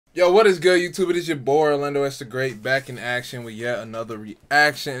Yo, what is good, YouTube? It is your boy, Earlando. It's the Great, back in action with yet another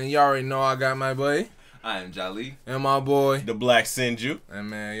reaction. And you already know I got my boy. I am Jolly. And my boy. The Black Sinju. And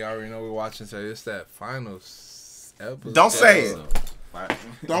man, you already know we're watching today. It's that final episode. Don't say it.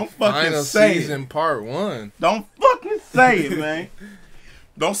 Don't fucking final say season it. part 1. Don't fucking say it, man.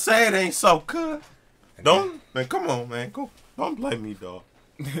 Don't say it ain't so good. Don't, man, come on, man. Don't play me, dog.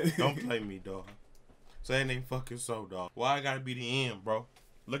 Don't play me, dog. Say it ain't fucking so, dog. Why I gotta be the end, bro?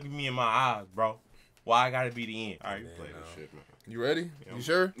 Look at me in my eyes, bro. Why I gotta be the end? All right, you play this shit, man. You ready? Yeah. You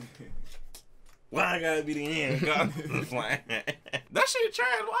sure? Why I gotta be the end? that shit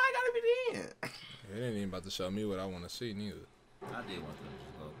trash. Why I gotta be the end? It ain't even about to show me what I want to see, neither. I did want them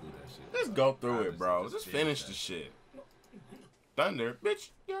to go through that shit. Let's go through it, bro. Just finish the shit. Thunder,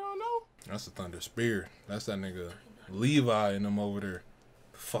 bitch. You don't know? That's the Thunder Spear. That's that nigga Levi and them over there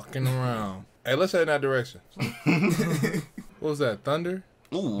fucking around. Hey, let's head in that direction. What was that, Thunder?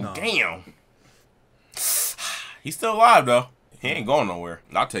 Ooh, No. damn. He's still alive, though. He ain't going nowhere.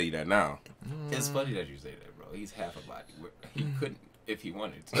 I'll tell you that now. It's funny that you say that, bro. He's half a body. He couldn't if he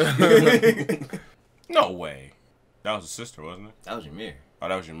wanted to. No way. That was his sister, wasn't it? That was Jameer. Oh,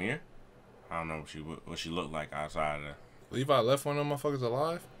 that was Jameer? I don't know what she looked like outside of that. Levi left one of them motherfuckers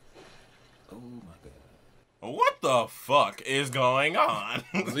alive? Oh, my God. What the fuck is going on?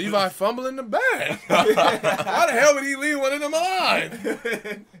 Levi fumbling the bag. Why the hell would he leave one of them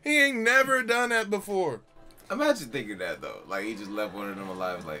alive? He ain't never done that before. Imagine thinking that, though. Like, he just left one of them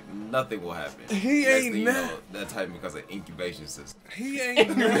alive. Like, nothing will happen. He Next ain't thing you never. know, that type because of incubation system. He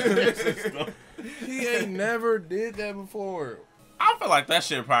ain't never. He ain't never did that before. I feel like that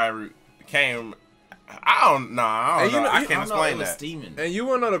shit probably came... I don't know. I can't explain that. Steaming. And you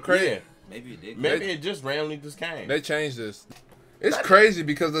wanna know the crazy? Yeah. Maybe it did. Maybe it just randomly just came. They changed this. It's crazy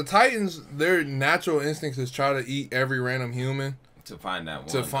because the Titans, their natural instincts is try to eat every random human To find that one.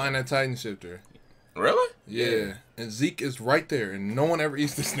 to find that Titan shifter. Really? Yeah. And Zeke is right there, and no one ever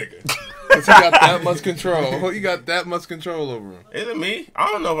eats this nigga. Because he got that much control. He got that much control over him. Is it me? I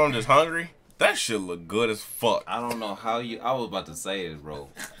don't know if I'm just hungry. That shit look good as fuck. I don't know how you... I was about to say this, bro.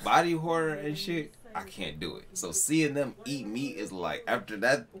 Body horror and shit, I can't do it. So seeing them eat meat is like, after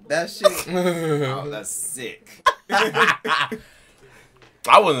that shit, oh, that's sick. I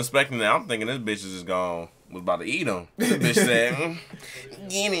wasn't expecting that. I'm thinking this bitch is just was about to eat him. This bitch said,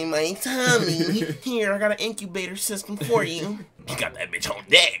 "Give me my tummy. Here, I got an incubator system for you." He got that bitch on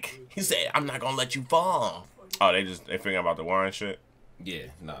deck. He said, "I'm not gonna let you fall." Oh, they figuring about the wine shit. Yeah,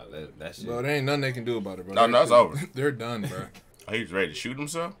 no, that shit. Bro, there ain't nothing they can do about it, bro. No, it's over. They're done, bro. Oh, he was ready to shoot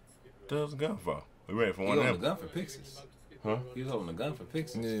himself? What the hell's the gun for? We ready for He one of holding them? a gun for Pixies. Huh? He was holding a gun for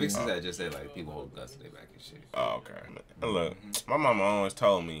Pixies. Yeah. Pixies had just said, like, people hold guns to their back and shit. Oh, okay. And look, my mama always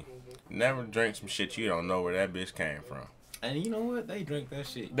told me, never drink some shit you don't know where that bitch came from. And you know what? They drank that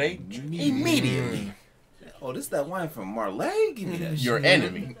shit. They immediately. Oh, this is that wine from Marley? Give me that shit. Your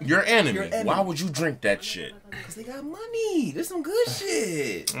enemy. Your enemy. Your enemy. Why would you drink that shit? Because they got money. There's some good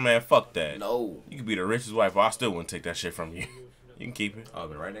shit. Man, fuck that. No. You could be the richest wife, but I still wouldn't take that shit from you. You can keep it. Oh,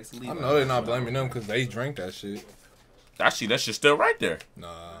 but right next to Levi. I know they're not blaming them because they drank that shit. Actually, that shit's still right there. Nah,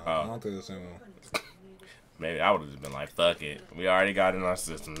 Oh. I don't think it's the same one. Maybe I would have just been like, fuck it. We already got it in our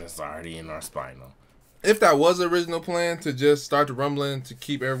system. It's already in our spinal. If that was the original plan to just start the rumbling to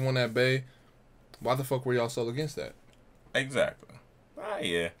keep everyone at bay, why the fuck were y'all so against that? Exactly. Ah,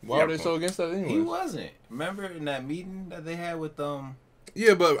 yeah. Why were they so against that anyway? He wasn't. Remember in that meeting that they had with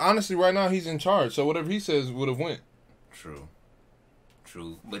Yeah, but honestly, right now he's in charge, so whatever he says would have went. True.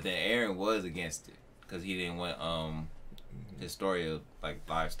 But then Aaron was against it because he didn't want his story of like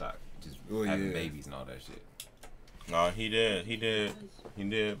livestock, just having babies and all that shit. No, he didn't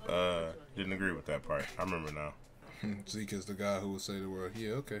agree with that part. I remember now. Zeke is the guy who would say the word,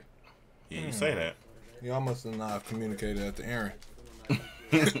 yeah, okay. Yeah, you say that. Y'all must have not communicated that to Aaron.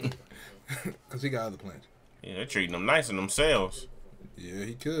 Because he got other plans. Yeah, they're treating them nice in themselves. Yeah,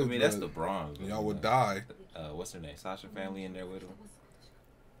 he could. I mean, that's the Bronx. Y'all would die. What's her name? Sasha family in there with him.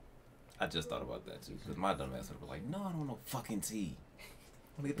 I just thought about that too, because my dumb ass would be like, "No, I don't want no fucking tea.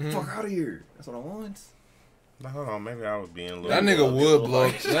 I want to get the fuck out of here. That's what I want." Hold on, maybe I was being a little. That nigga would blow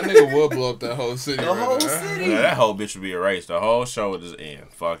up. That nigga would blow up that whole city. The whole city. Yeah, that whole bitch would be erased. The whole show would just end.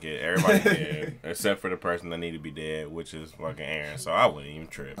 Fuck it. Everybody dead. Except for the person that need to be dead, which is fucking Aaron. So I wouldn't even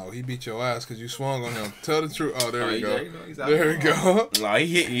trip. Oh, he beat your ass because you swung on him. Tell the truth. Oh, there we go. He's There we go. No,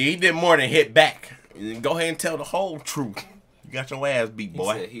 he did more than hit back. Go ahead and tell the whole truth. You got your ass beat,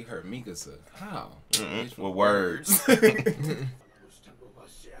 boy. He said he hurt Mikasa. How? With words.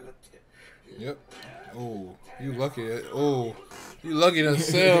 Yep. Oh, you lucky. Oh, you lucky that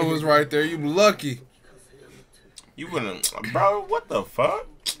cell was right there. You lucky. You wouldn't, bro. What the fuck?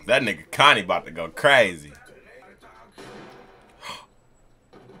 That nigga Connie about to go crazy.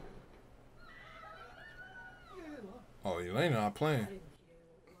 Oh, Elena not playing.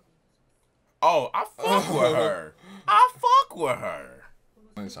 Oh, I fuck with her. I fuck with her.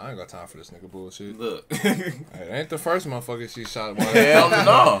 I ain't got time for this nigga bullshit. Look. Hey, it ain't the first motherfucker she shot. Hell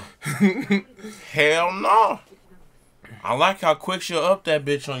no. Hell no. I like how quick she'll up that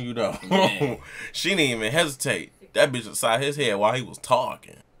bitch on you though. She didn't even hesitate. That bitch inside his head while he was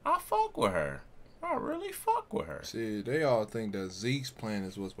talking. I fuck with her. I really fuck with her. See, they all think that Zeke's plan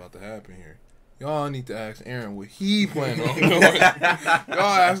is what's about to happen here. Y'all need to ask Aaron what he planned on doing. Y'all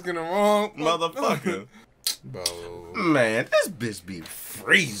asking the wrong Motherfucker. Bro. Man, this bitch be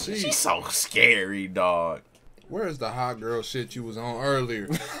freezing. She's so scary, dog. Where's the hot girl shit you was on earlier? I'm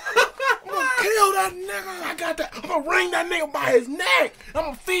gonna kill that nigga. I got that. I'm gonna wring that nigga by his neck. I'm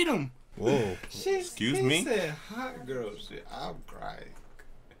gonna feed him. Whoa. Excuse me? She said hot girl shit. I'm crying.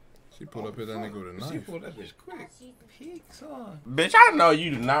 She pulled up at that nigga with a knife. She pulled that bitch quick. Peaks on. Bitch, I know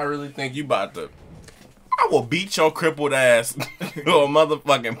you do not really think you about to. I will beat your crippled ass to a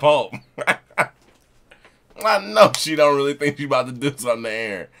motherfucking pulp. I know she don't really think she about to do something to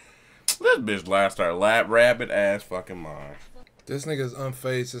Aaron. This bitch lost her lap rabbit ass fucking mind. This nigga's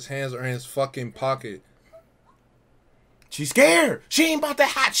unfazed. His hands are in his fucking pocket. She's scared. She ain't about that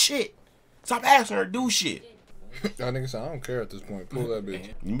hot shit. Stop asking her to do shit. That nigga said, I don't care at this point. Pull that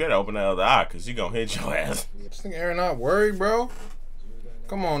bitch. You better open that other eye, cause she gonna hit your ass. This nigga Aaron not worried, bro.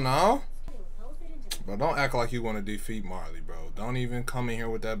 Come on now. Bro, don't act like you want to defeat Marley, bro. Don't even come in here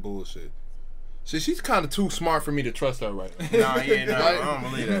with that bullshit. See, she's kind of too smart for me to trust her right now. Nah, yeah, no, I don't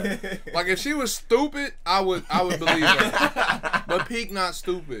believe that. Like, if she was stupid, I would believe her. But Peak not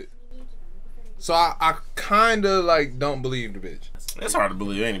stupid. So I kind of, like, don't believe the bitch. It's hard to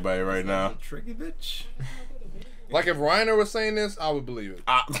believe anybody right now. Tricky bitch. Like, if Reiner was saying this, I would believe it.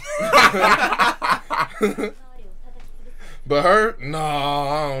 But her? Nah,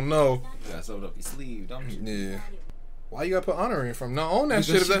 I don't know. You got something up your sleeve, don't you? Yeah. Why you gotta put honor in from? No, own that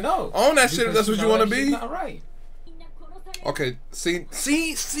Because shit. she know. Own that shit if Because that's what she you know want to that shit's be. not right. Okay, see.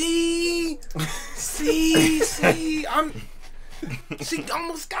 She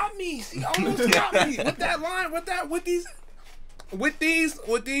almost got me. She almost got me with that line. With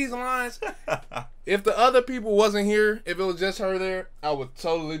these lines. If the other people wasn't here, if it was just her there, I would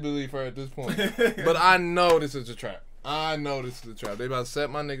totally believe her at this point. But I know this is a trap. They about to set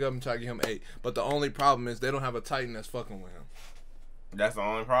my nigga up and try to get him 8. But the only problem is they don't have a Titan that's fucking with him. That's the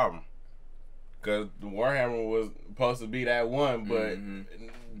only problem. Cause the Warhammer was supposed to be that one, but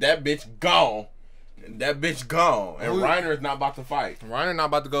that bitch gone. That bitch gone. And Reiner is not about to fight. Reiner not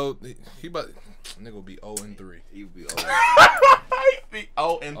about to go. Nigga will be 0-3. He would be He'd be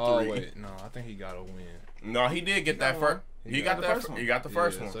 0-3. Oh wait, no, I think he got a win. No, he did get that first. He got the first one. He got the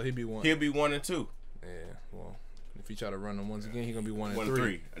first one. So he'll be 1. He'll be 1 and 2. Yeah, well, if he try to run them once again, he gonna be 1 and 1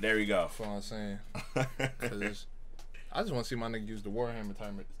 3. There you go. That's all I'm saying. I just want to see my nigga use the Warhammer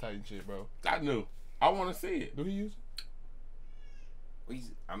Titan shit, bro. I knew. I want to see it. Do he use it?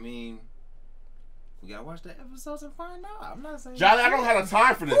 I mean, we gotta watch the episodes and find out. I'm not saying. Johnny, I don't have the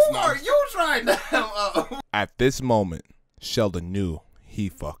time for this. Who are you trying to? At this moment, Sheldon knew he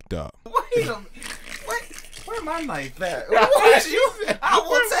fucked up. Wait a minute. Where my knife at? What you? I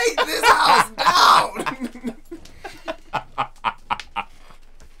will take this house down.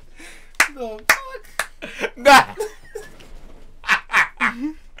 The fuck? Nah.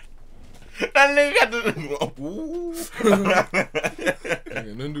 That nigga got the.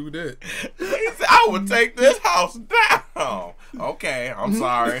 Nigga, nothing to do with that. He said, I would take this house down. Okay, I'm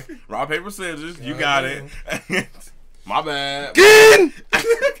sorry. Rock, paper, scissors. You got it. My bad. Again!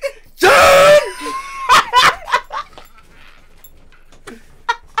 John!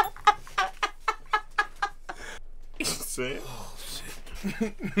 He said, oh, shit.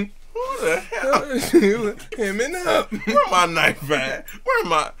 Who the hell? Him and up. Where my knife at? Where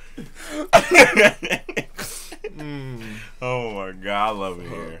my... Oh my God, I love it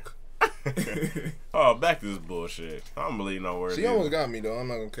here. Oh, back to this bullshit. I don't believe no word. She almost got me though. I'm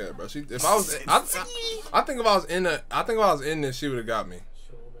not gonna care, bro. If I was, I think if I was in this, she would have got me.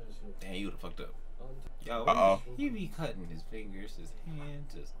 Damn, you would have fucked up. Yo, he be cutting his fingers, his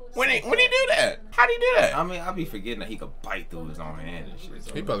hands. When he do that? How'd he do that? I mean, I be forgetting that he could bite through his own hand and shit.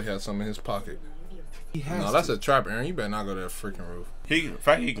 So He probably had some in his pocket. no, That's a trap, Aaron. You better not go to that freaking roof. In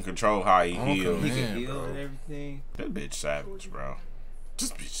fact, he can control how he heals. He Man, can heal bro. and everything. That bitch savage, bro.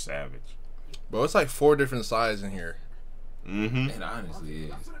 This bitch savage. Bro, it's like 4 different sides in here. It honestly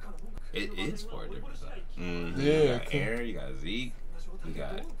is. It is 4 different sides. Yeah, You got Aaron, you got Zeke, you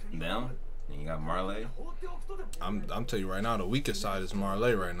got them, And you got Marley. I'm telling you right now, the weakest side is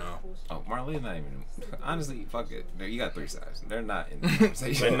Marley right now. Oh, Marley's not even. Honestly, fuck it. You got 3 sides. They're not in the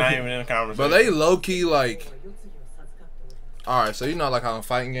conversation. They're not even in the conversation. But they low key like. All right, so you know like how in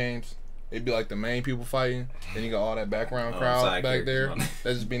fighting games, it'd be like the main people fighting, then you got all that background crowd back there.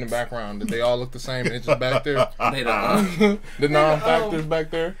 That just be in the background. That they all look the same, and it's just back there. They don't, the non-factors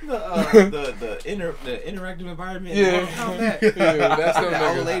back there. The interactive environment. Yeah, that's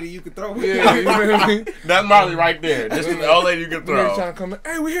the old lady you could throw. Yeah, you know what I mean? That's Marley right there. This is the old lady you can throw. They're trying to come in.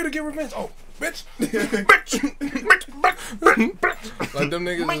 Hey, we here to get revenge. Oh, bitch. Like them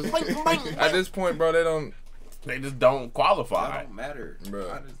niggas is, at this point, bro, they just don't qualify. That don't matter, bro.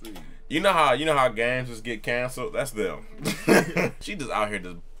 Honestly. You know how games just get canceled? That's them. She just out here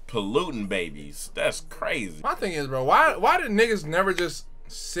just polluting babies. That's crazy. My thing is, bro, why did niggas never just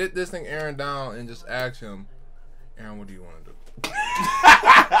sit this thing Aaron down and just ask him, Aaron, what do you want to do?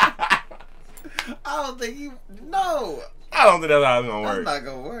 I don't think you. No. I don't think that's how it's gonna work. That's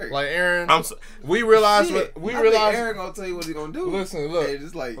not gonna work. Like Aaron, we realize what we realize. Aaron gonna tell you what he gonna do. Listen, look, hey,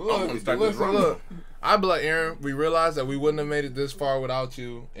 just like look. I'd be like, Aaron, we realized that we wouldn't have made it this far without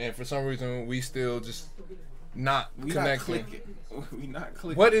you, and for some reason we still just not connecting. We not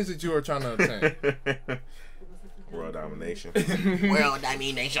clicking. What is it you are trying to obtain? World domination. World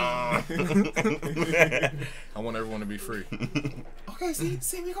domination. I want everyone to be free. Okay, see,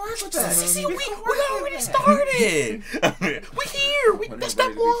 we gonna work with that. See, we already started. We here. That's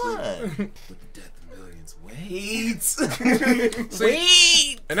step 1. With the death of millions. Wait.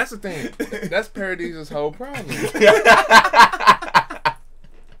 See, and that's the thing. That's Paradise's whole problem. Them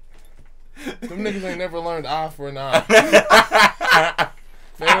niggas ain't never learned eye for an eye.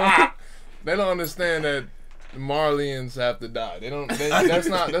 They don't understand that Marlians have to die. That's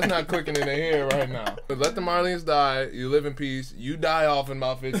not clicking in their head right now. But let the Marlians die. You live in peace. You die off in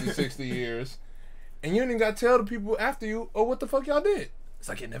about 50, 60 years, and you ain't even got to tell the people after you, oh, what the fuck y'all did. It's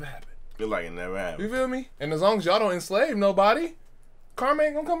like it never happened. Feel like it never happened. You feel me? And as long as y'all don't enslave nobody, karma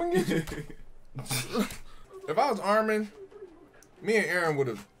ain't gonna come and get you. If I was Armin, me and Aaron would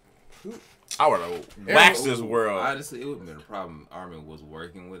have. I would have waxed this world. Honestly, it would have been a problem. Armin was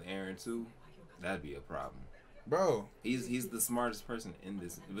working with Aaron too. That'd be a problem. Bro, he's the smartest person in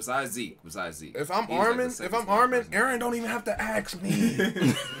this. Besides Zeke. If I'm Armin, Aaron don't even have to ask me.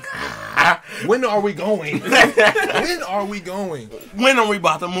 When are we going? When are we going? When are we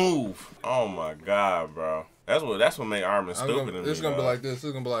about to move? Oh my god, bro. That's what made Armin stupid. It's gonna be like this.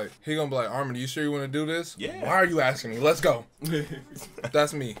 It's gonna be like Armin, you sure you want to do this? Yeah. Why are you asking me? Let's go.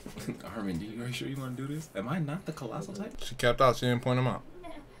 That's me. Armin, are you sure you want to do this? Am I not the colossal type? She kept out. She didn't point him out.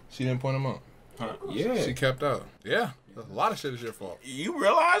 Huh? Yeah. She kept out. Yeah. A lot of shit is your fault. You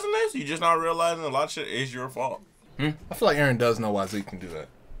realizing this? You just not realizing a lot of shit is your fault. I feel like Aaron does know why Zeke can do that.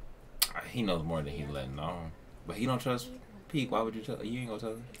 He knows more than he letting on. But he don't trust Pete. Why would you tell? You ain't gonna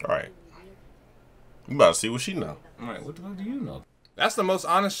tell him. All right. You about to see what she know. All right. What the fuck do you know? That's the most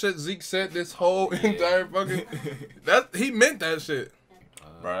honest shit Zeke said this whole entire fucking. He meant that shit.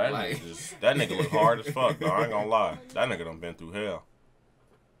 Bro, that nigga look hard as fuck, though. I ain't gonna lie. That nigga done been through hell.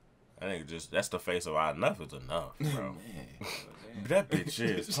 That nigga that's the face of enough is enough, bro. That bitch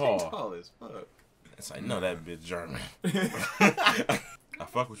is tall. Tall as fuck. It's like, no, that bitch German. I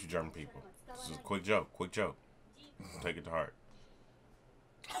fuck with you German people. This is a quick joke. Take it to heart.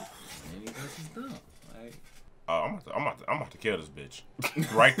 I'm about to kill this bitch.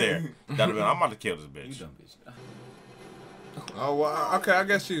 Right there. I'm about to kill this bitch. You dumb bitch. Oh, well, okay, I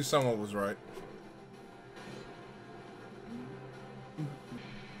guess someone was right.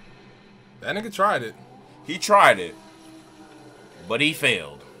 That nigga tried it. He tried it, but he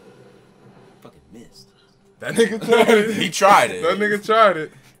failed. Fucking missed. That nigga tried it. He tried it. That nigga tried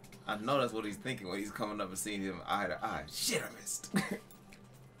it. I know that's what he's thinking when he's coming up and seeing him eye to eye. Shit, I missed.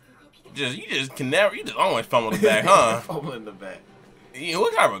 You just always fumble the back, huh? Fumble in the back.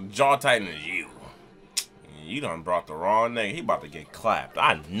 What kind of a jaw tightener is you? You done brought the wrong nigga. He about to get clapped.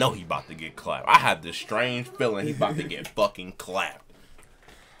 I know he about to get clapped. I have this strange feeling he about to get fucking clapped.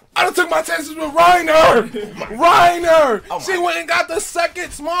 I done took my chances with REINER. REINER. She went and got the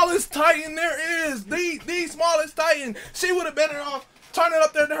second smallest Titan there is. The smallest Titan. She would have been off. Turn it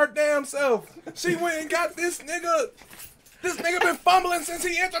up there to her damn self. She went and got this nigga. This nigga been fumbling since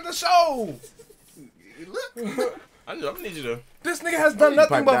he entered the show. Look. I need you to. This nigga has done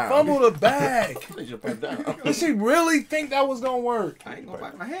nothing but fumble the bag. I need you to pipe down. Does she really think that was gonna work? I ain't gonna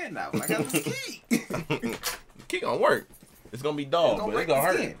bite my hand out. I got the key. The key gonna work. It's gonna be dog, but it's gonna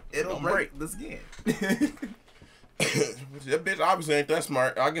hurt. It'll break the skin. That bitch obviously ain't that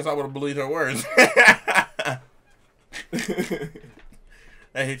smart. I guess I would have believed her words.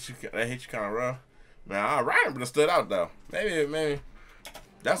 That hit you kind of rough. Man, Reiner would have stood out though. Maybe.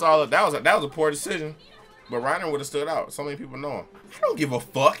 That's all. That was a poor decision. But Reiner would have stood out. So many people know him. I don't give a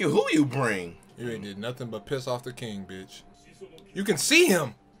fuck who you bring. You ain't did nothing but piss off the king, bitch. You can see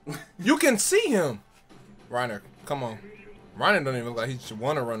him. You can see him. Reiner, come on. Reiner don't even look like he should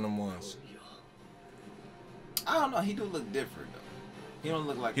want to run them ones. I don't know. He do look different though. He don't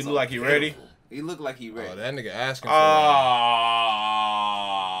look like. He look like he ready. He look like he ready. Oh, that nigga asking for.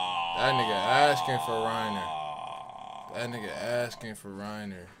 That nigga asking for Reiner. That nigga asking for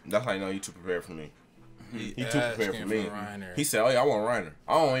Reiner. That's how you know you too prepared for me. He too prepared for me. He said, "Oh yeah, I want Reiner.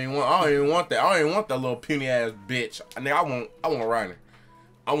 I don't even want that. I don't even want that little puny ass bitch. Nigga, I want Reiner.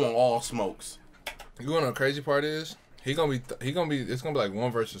 I want all smokes." You know what the crazy part is? It's gonna be like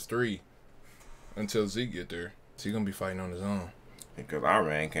 1 versus 3 until Zeke get there. So he gonna be fighting on his own. Because our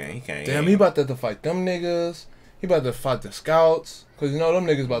man can't. Damn, he about to fight them niggas. He about to fight the scouts. Cause you know them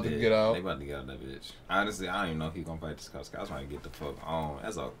niggas about to get out. They about to get out that bitch. Honestly, I don't even know if he gonna fight the scouts. Scouts might get the fuck on.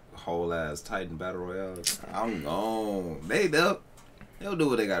 That's a whole ass Titan battle royale. I don't know. They'll do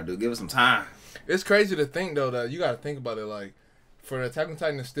what they gotta do. Give it some time. It's crazy to think though that you gotta think about it like, for the Attack on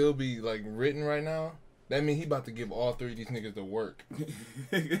Titan to still be like written right now. That means he about to give all 3 of these niggas to work.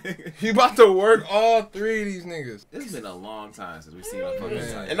 He about to work all 3 of these niggas. It's been a long time since we've seen a fucking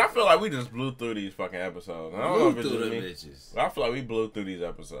Titan. And I feel like we just blew through these fucking episodes. I don't know if it's just me. Bitches. But I feel like we blew through these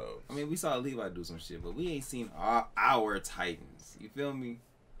episodes. I mean, we saw Levi do some shit, but we ain't seen our Titans. You feel me?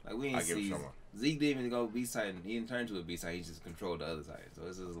 Like, we ain't seen... Zeke didn't even go Beast Titan. He didn't turn to a Beast Titan. He just controlled the other Titans. So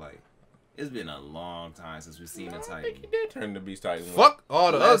it's just like... It's been a long time since we've seen a Titan. I think he did turn to Beast Titan. Fuck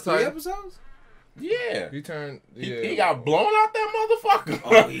all the other 3 episodes? Yeah. He turned... Yeah. He got blown out that motherfucker.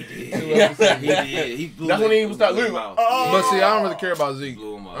 Oh, he did. He did. He blew. That's when he was starting. But see, I don't really care about Zeke. I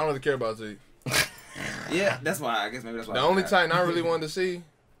don't really care about Zeke. Yeah, that's why. I guess maybe that's why. The only Titan I really wanted to see...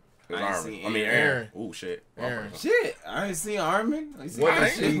 Aaron. Oh, shit. Aaron. Shit. I ain't seen Armin. What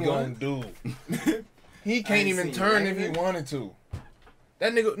is he gonna do? He can't even turn if he wanted to.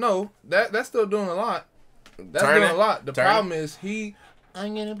 That nigga... No. That's still doing a lot. That's doing a lot. The problem is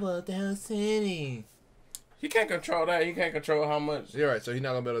I'm gonna blow up the whole city. He can't control that. He can't control how much. You're right, so he's not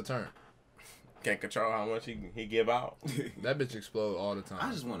gonna be able to turn. Can't control how much he give out. That bitch explode all the time.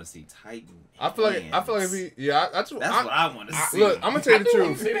 I just want to see Titan. I feel like if he, that's what I want to see. Look, I'm gonna tell you the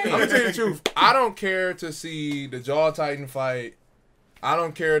truth. I'm gonna tell you the truth. I don't care to see the Jaw Titan fight. I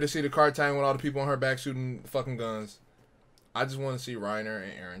don't care to see the Car Titan with all the people on her back shooting fucking guns. I just want to see Reiner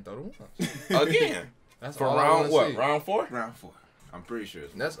and Eren throw the ones again. That's for all round what? See. Round 4? Round 4. I'm pretty sure.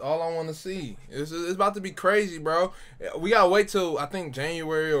 That's all I want to see. It's about to be crazy, bro. We gotta wait till I think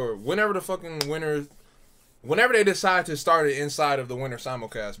January or whenever the fucking winter, whenever they decide to start it inside of the winter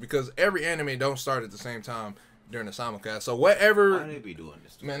simulcast, because every anime don't start at the same time during the simulcast. So whatever. Why they be doing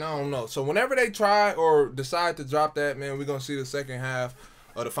this? Man, I don't know. So whenever they try or decide to drop that, man, we're gonna see the second half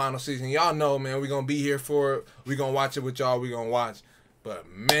of the final season. Y'all know, man, we're gonna be here for it. We're gonna watch it with y'all. We're gonna watch. But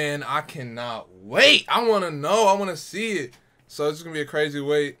man, I cannot wait. I wanna know. I wanna see it. So it's going to be a crazy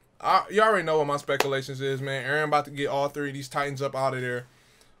wait. You already know what my speculations is, man. Eren about to get all 3 of these Titans up out of there.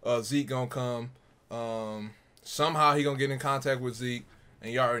 Zeke going to come. Somehow he going to get in contact with Zeke.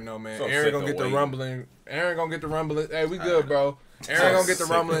 And you already know, man. So Eren going to get the rumbling. Eren going to get the rumbling. Hey, we good, bro. Eren going to get the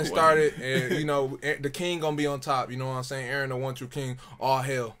rumbling started. And, you know, the king going to be on top. You know what I'm saying? Eren the one true king. All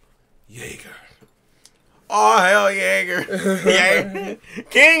hell. Jaeger. All hell, Jaeger. Jaeger.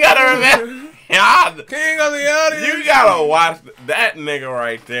 King got to remember. King of the audience. You gotta watch that nigga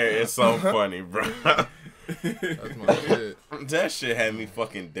right there. It's so funny, bro. That's my shit. That shit had me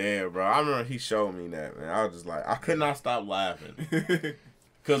fucking dead, bro. I remember he showed me that, man. I was just like, I could not stop laughing.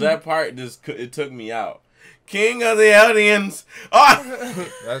 Cause that part it took me out. King of the audience. Oh!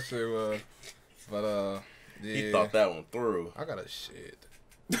 That shit was, but yeah. He thought that one through. I got a shit.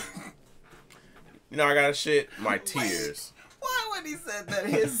 You know, I got a shit. My tears. Why when he said that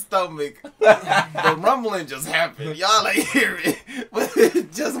his stomach, the rumbling just happened. Y'all ain't hear it, but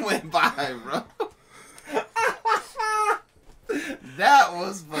it just went by, bro. That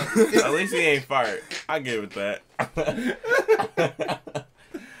was funny. At least he ain't fired. I give it that.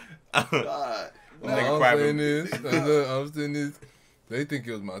 God. I'm saying this. They think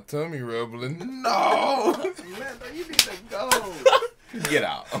it was my tummy rumbling. No, man, you need to go. Get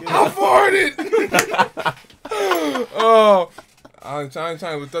out. I farted. Oh, I ain't trying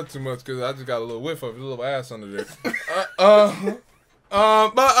to lift up too much because I just got a little whiff of it, a little ass under there.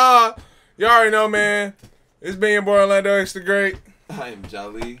 But you already know, man. It's been your boy Earlando Extra Great. I am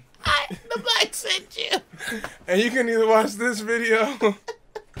Jolly. The Black sent you. And you can either watch this video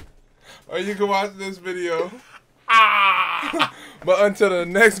or you can watch this video. But until the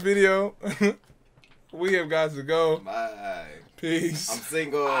next video, we have got to go. Bye. Peace. I'm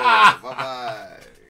single. Bye bye.